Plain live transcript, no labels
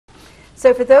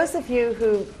So for those of you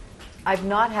who I've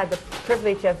not had the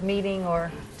privilege of meeting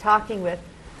or talking with,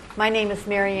 my name is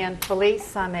Marianne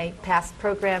Felice. I'm a past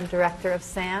program director of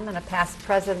SAHM and a past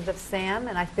president of SAHM,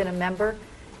 and I've been a member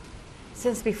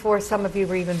since before some of you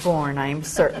were even born. I am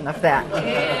certain of that.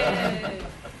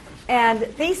 And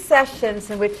these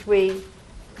sessions in which we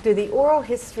do the oral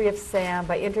history of SAHM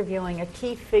by interviewing a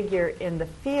key figure in the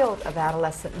field of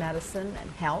adolescent medicine and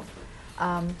health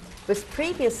was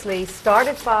previously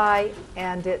started by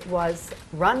and it was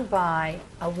run by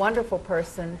a wonderful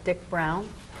person, Dick Brown,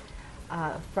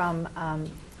 from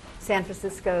San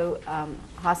Francisco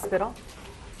Hospital.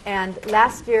 And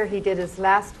last year he did his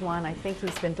last one. I think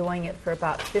he's been doing it for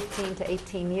about 15 to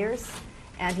 18 years.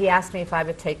 And he asked me if I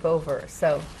would take over.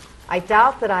 So I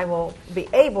doubt that I will be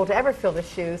able to ever fill the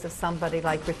shoes of somebody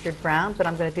like Richard Brown, but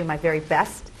I'm going to do my very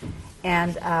best.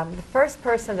 And the first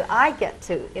person that I get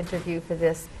to interview for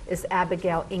this is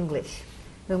Abigail English,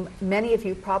 whom many of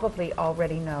you probably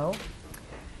already know.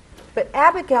 But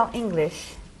Abigail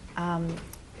English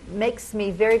makes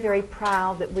me very, very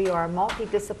proud that we are a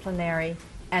multidisciplinary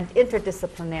and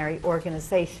interdisciplinary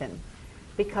organization,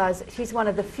 because she's one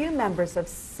of the few members of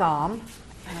SAHM.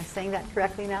 Am I saying that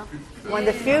correctly now? One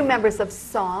of the few members of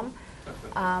SAHM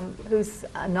who's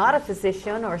not a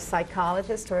physician or a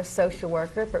psychologist or a social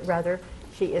worker, but rather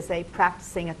she is a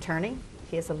practicing attorney.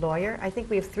 She is a lawyer. I think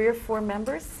we have 3 or 4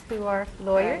 members who are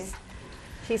lawyers. Okay.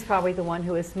 She's probably the one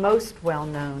who is most well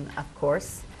known, of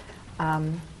course.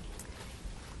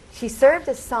 She served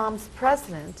as SAHM's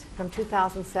president from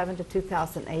 2007 to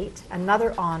 2008,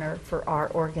 another honor for our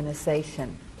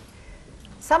organization.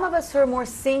 Some of us who are more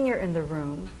senior in the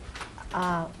room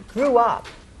grew up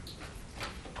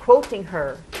quoting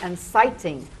her and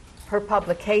citing her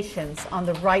publications on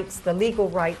the rights, the legal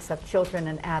rights of children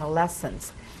and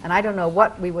adolescents. And I don't know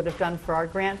what we would have done for our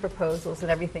grant proposals and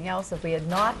everything else if we had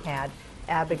not had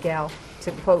Abigail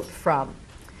to quote from.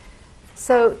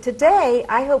 So today,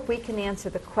 I hope we can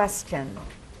answer the question,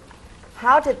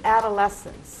 how did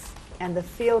adolescence and the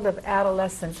field of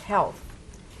adolescent health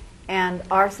and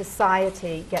our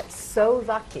society get so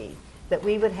lucky that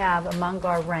we would have among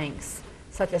our ranks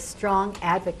such a strong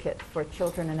advocate for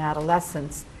children and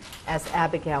adolescents as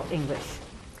Abigail English?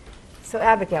 So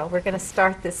Abigail, we're going to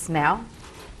start this now.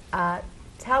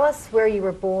 Tell us where you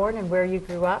were born and where you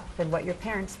grew up and what your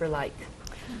parents were like.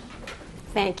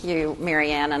 Thank you,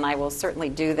 Marianne, and I will certainly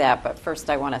do that. But first,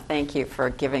 I want to thank you for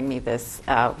giving me this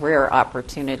rare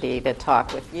opportunity to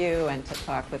talk with you and to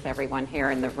talk with everyone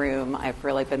here in the room. I've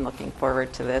really been looking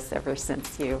forward to this ever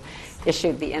since you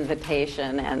issued the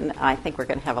invitation, and I think we're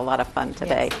going to have a lot of fun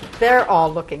today. Yes, they're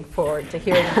all looking forward to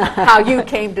hearing how you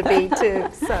came to be, too.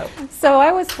 So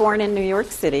I was born in New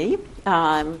York City,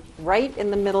 right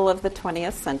in the middle of the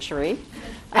 20th century.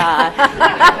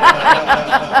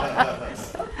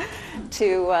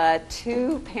 To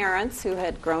 2 parents who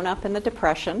had grown up in the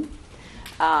Depression,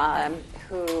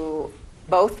 who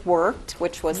both worked,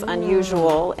 which was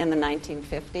unusual in the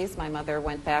 1950s. My mother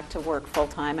went back to work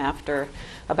full-time after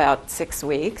about 6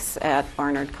 weeks at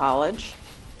Barnard College.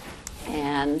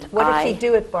 And what did she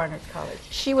do at Barnard College?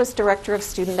 She was director of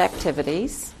student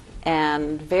activities,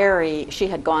 and she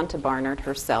had gone to Barnard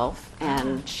herself,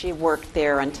 and she worked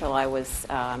there until I was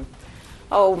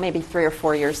maybe 3 or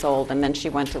 4 years old, and then she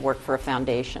went to work for a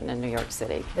foundation in New York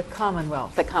City. The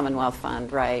Commonwealth. The Commonwealth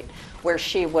Fund, right, where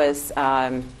she was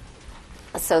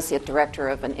associate director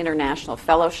of an international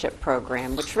fellowship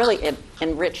program, which really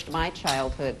enriched my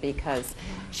childhood because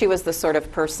she was the sort of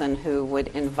person who would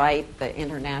invite the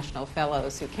international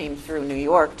fellows who came through New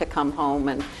York to come home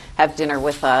and have dinner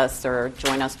with us or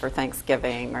join us for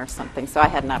Thanksgiving or something. So I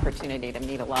had an opportunity to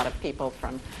meet a lot of people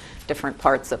from different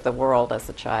parts of the world as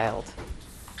a child.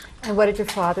 And what did your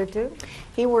father do?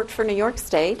 He worked for New York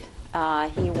State.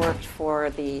 He worked for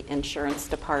the insurance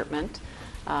department,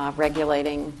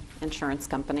 regulating insurance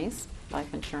companies,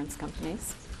 life insurance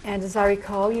companies. And as I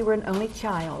recall, you were an only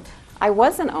child. I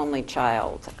was an only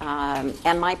child,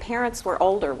 and my parents were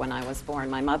older when I was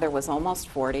born. My mother was almost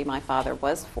 40. My father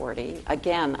was 40.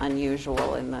 Again,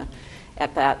 unusual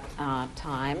at that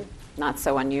time. Not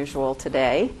so unusual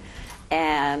today.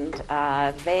 And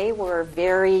they were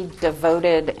very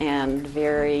devoted and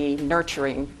very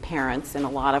nurturing parents in a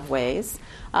lot of ways.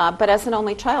 But as an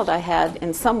only child, I had,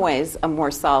 in some ways, a more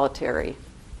solitary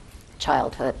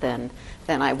childhood than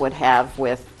I would have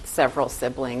with several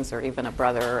siblings or even a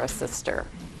brother or a sister.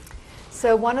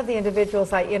 So one of the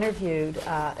individuals I interviewed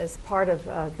as part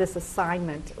of this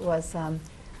assignment was a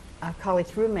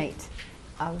college roommate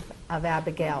of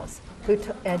Abigail's.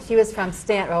 And she was from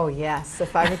Stanford. Oh, yes.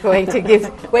 If I'm going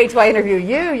to wait till I interview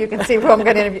you, you can see who I'm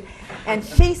going to interview. And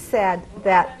she said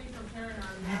that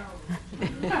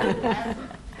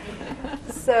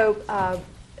So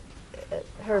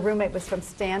her roommate was from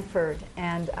Stanford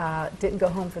and didn't go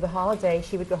home for the holiday.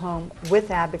 She would go home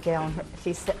with Abigail,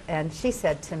 and she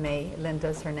said to me,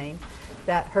 Linda's her name,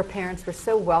 that her parents were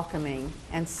so welcoming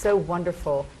and so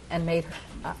wonderful and made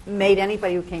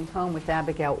anybody who came home with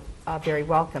Abigail very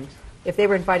welcome. If they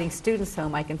were inviting students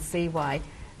home, I can see why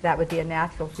that would be a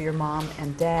natural for your mom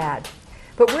and dad.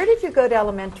 But where did you go to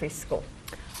elementary school?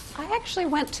 I actually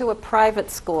went to a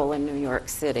private school in New York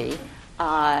City.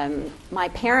 My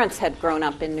parents had grown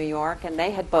up in New York, and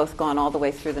they had both gone all the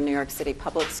way through the New York City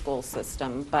public school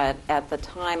system. But at the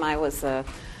time I was a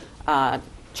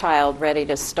child ready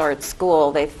to start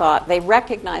school, they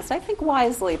recognized, I think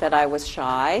wisely, that I was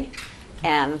shy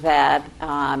and that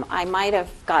I might have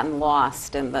gotten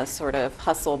lost in the sort of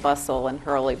hustle, bustle, and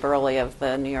hurly-burly of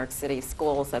the New York City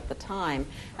schools at the time.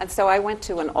 And so I went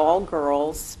to an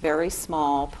all-girls, very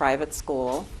small private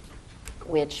school,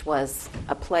 which was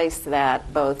a place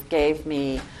that both gave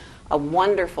me a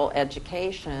wonderful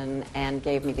education and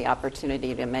gave me the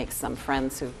opportunity to make some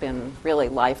friends who've been really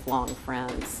lifelong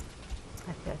friends.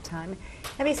 At that time.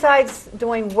 And besides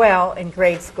doing well in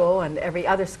grade school and every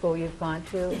other school you've gone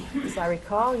to, as I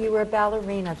recall, you were a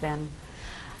ballerina then.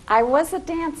 I was a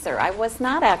dancer. I was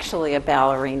not actually a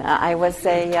ballerina. I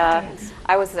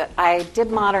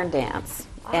did modern dance.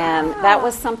 And that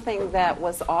was something that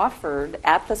was offered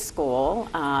at the school.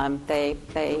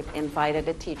 They invited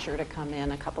a teacher to come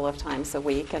in a couple of times a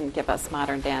week and give us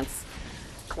modern dance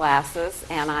classes,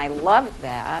 and I loved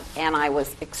that. And I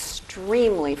was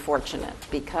extremely fortunate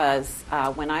because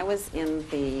when I was in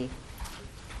the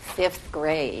 5th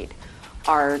grade,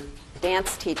 our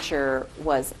dance teacher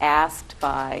was asked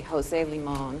by Jose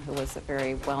Limon, who was a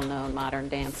very well-known modern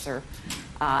dancer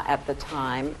at the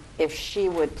time, if she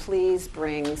would please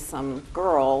bring some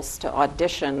girls to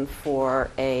audition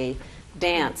for a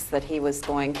dance that he was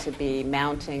going to be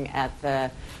mounting at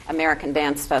the American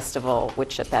Dance Festival,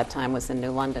 which at that time was in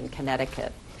New London,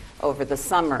 Connecticut, over the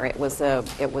summer. It was a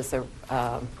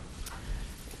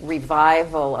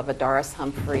revival of a Doris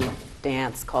Humphrey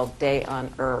dance called Day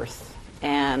on Earth.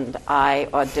 And I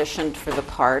auditioned for the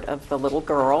part of the little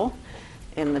girl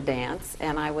in the dance,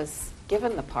 and I was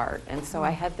given the part. And so I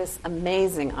had this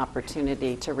amazing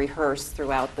opportunity to rehearse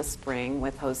throughout the spring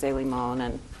with Jose Limon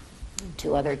and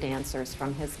 2 other dancers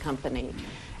from his company.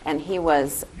 And he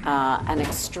was an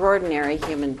extraordinary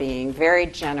human being, very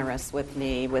generous with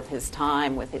me, with his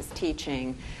time, with his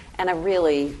teaching, and a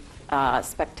really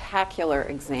spectacular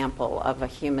example of a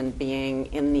human being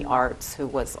in the arts who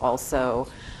was also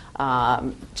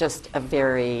just a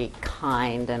very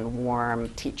kind and warm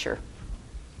teacher.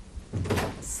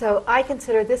 So I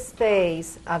consider this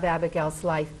phase of Abigail's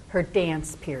life her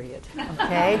dance period,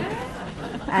 okay?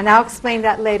 And I'll explain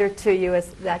that later to you,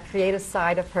 as that creative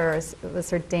side of hers was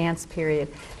her dance period.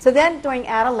 So then during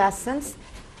adolescence,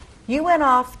 you went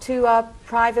off to a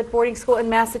private boarding school in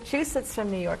Massachusetts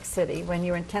from New York City when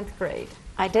you were in 10th grade.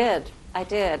 I did.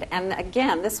 And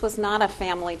again, this was not a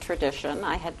family tradition.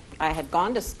 I had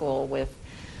gone to school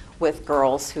with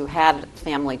girls who had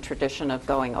family tradition of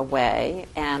going away,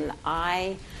 and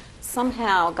I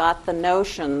somehow got the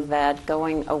notion that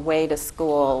going away to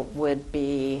school would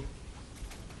be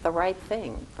the right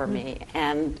thing for me.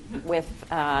 And with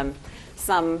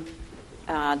some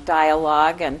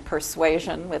dialogue and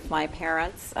persuasion with my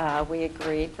parents, we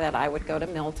agreed that I would go to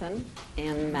Milton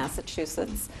in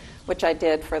Massachusetts, which I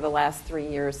did for the last 3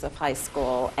 years of high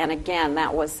school. And again,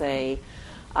 that was it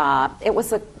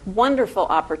was a wonderful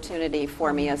opportunity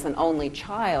for me as an only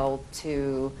child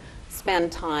to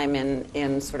spend time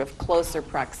in sort of closer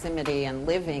proximity and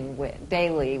living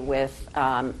daily with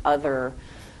other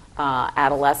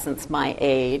adolescents my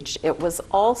age. It was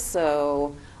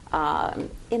also,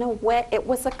 in a way, it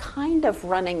was a kind of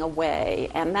running away,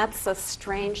 and that's a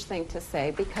strange thing to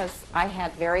say because I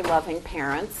had very loving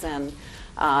parents, and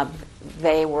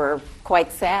they were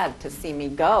quite sad to see me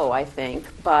go, I think,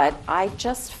 but I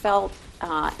just felt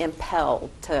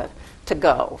impelled to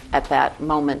go at that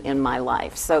moment in my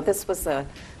life. So this was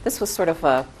sort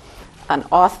of an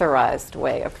authorized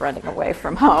way of running away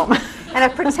from home. And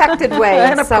a protected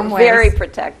way in some ways. Very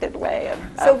protected way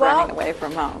of running away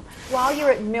from home. While you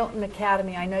were at Milton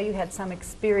Academy, I know you had some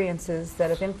experiences that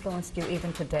have influenced you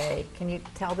even today. Can you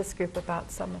tell this group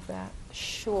about some of that?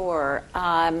 Sure.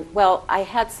 Well, I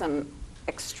had some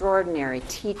extraordinary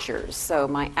teachers, so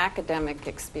my academic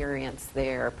experience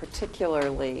there,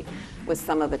 particularly with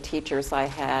some of the teachers I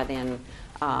had in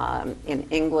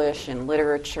English and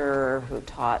literature, who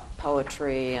taught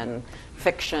poetry and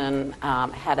fiction,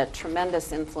 had a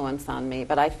tremendous influence on me.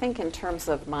 But I think in terms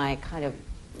of my kind of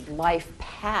life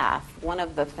path, one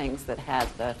of the things that had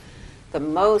the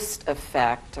most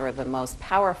effect or the most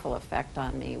powerful effect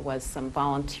on me was some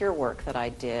volunteer work that I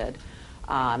did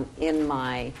in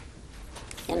my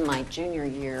junior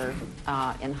year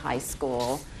in high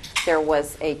school. There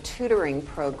was a tutoring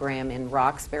program in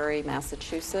Roxbury,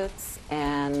 Massachusetts,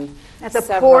 and as a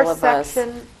several poor of section,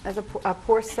 us. as a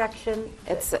poor section.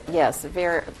 It's yes,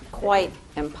 very quite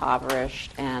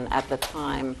impoverished, and at the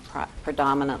time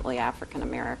predominantly African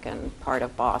American part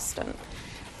of Boston,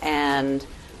 and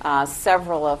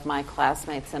several of my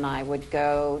classmates and I would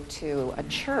go to a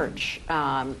church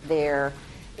there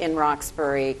in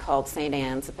Roxbury called St.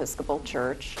 Anne's Episcopal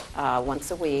Church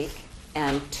once a week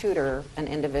and tutor an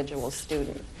individual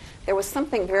student. There was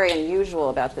something very unusual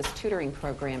about this tutoring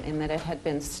program in that it had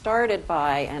been started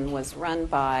by and was run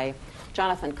by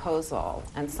Jonathan Kozol.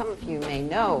 And some of you may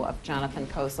know of Jonathan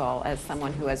Kozol as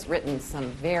someone who has written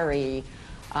some very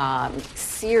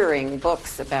searing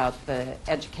books about the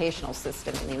educational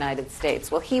system in the United States.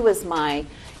 Well, he was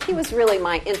really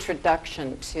my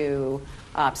introduction to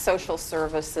social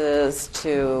services,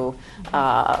 to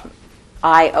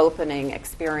eye-opening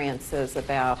experiences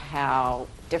about how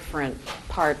different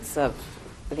parts of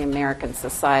the American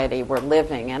society were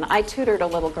living. And I tutored a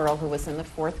little girl who was in the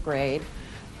 4th grade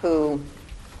who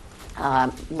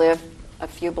lived a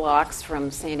few blocks from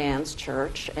St. Anne's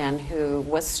Church and who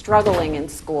was struggling in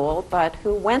school, but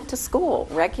who went to school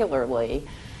regularly.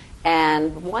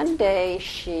 And one day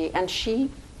she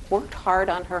worked hard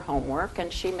on her homework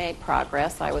and she made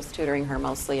progress. I was tutoring her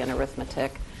mostly in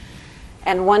arithmetic.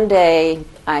 And one day,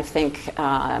 I think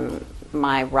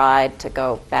my ride to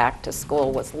go back to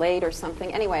school was late or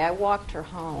something. Anyway, I walked her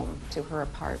home to her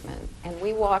apartment. And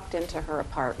we walked into her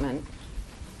apartment,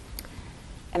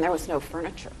 and there was no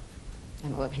furniture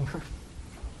in the living room.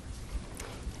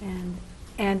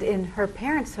 And in her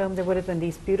parents' home, there would have been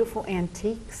these beautiful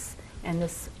antiques and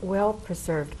this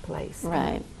well-preserved place.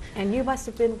 Right. And you must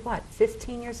have been, what,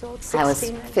 15 years old, 16? I was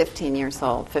 15 years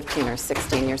old, 15 or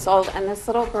 16 years old. And this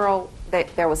little girl,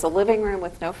 there was a living room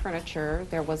with no furniture.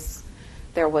 There was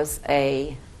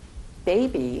a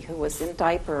baby who was in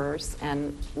diapers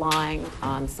and lying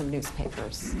on some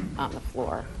newspapers on the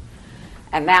floor.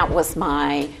 And that was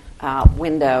my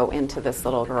window into this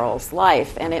little girl's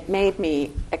life. And it made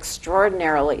me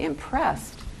extraordinarily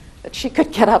impressed that she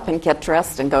could get up and get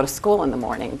dressed and go to school in the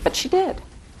morning. But she did.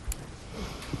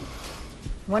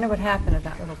 Wonder what happened to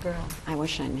that little girl. I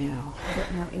wish I knew. I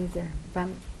don't know either. But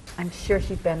I'm sure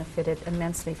she benefited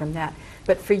immensely from that.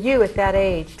 But for you at that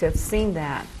age to have seen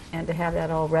that and to have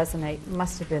that all resonate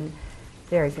must have been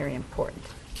very, very important.